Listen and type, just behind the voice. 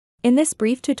In this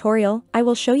brief tutorial, I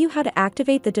will show you how to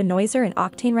activate the Denoiser in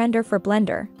Octane Render for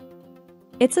Blender.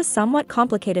 It's a somewhat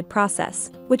complicated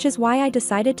process, which is why I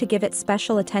decided to give it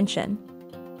special attention.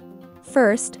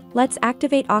 First, let's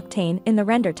activate Octane in the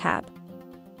Render tab.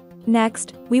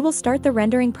 Next, we will start the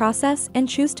rendering process and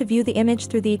choose to view the image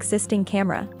through the existing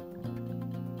camera.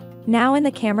 Now in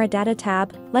the Camera Data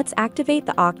tab, let's activate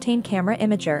the Octane Camera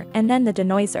Imager and then the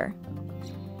Denoiser.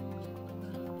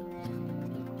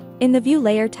 In the View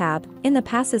Layer tab, in the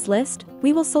Passes list,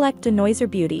 we will select Denoiser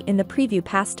Beauty in the Preview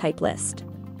Pass type list.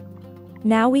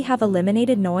 Now we have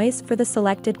eliminated noise for the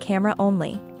selected camera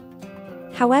only.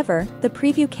 However, the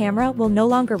preview camera will no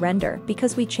longer render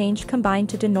because we changed Combine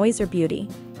to Denoiser Beauty.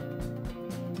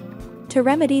 To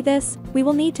remedy this, we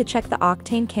will need to check the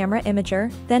Octane Camera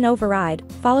Imager, then Override,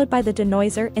 followed by the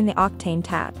Denoiser in the Octane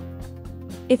tab.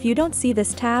 If you don't see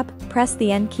this tab, press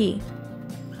the N key.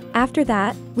 After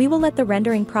that, we will let the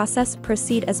rendering process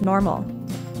proceed as normal.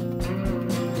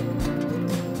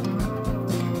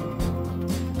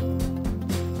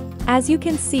 As you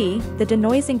can see, the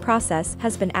denoising process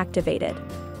has been activated.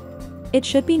 It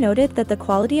should be noted that the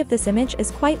quality of this image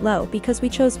is quite low because we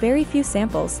chose very few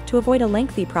samples to avoid a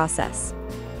lengthy process.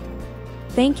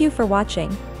 Thank you for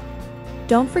watching.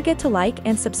 Don't forget to like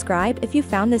and subscribe if you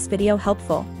found this video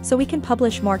helpful, so we can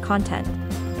publish more content.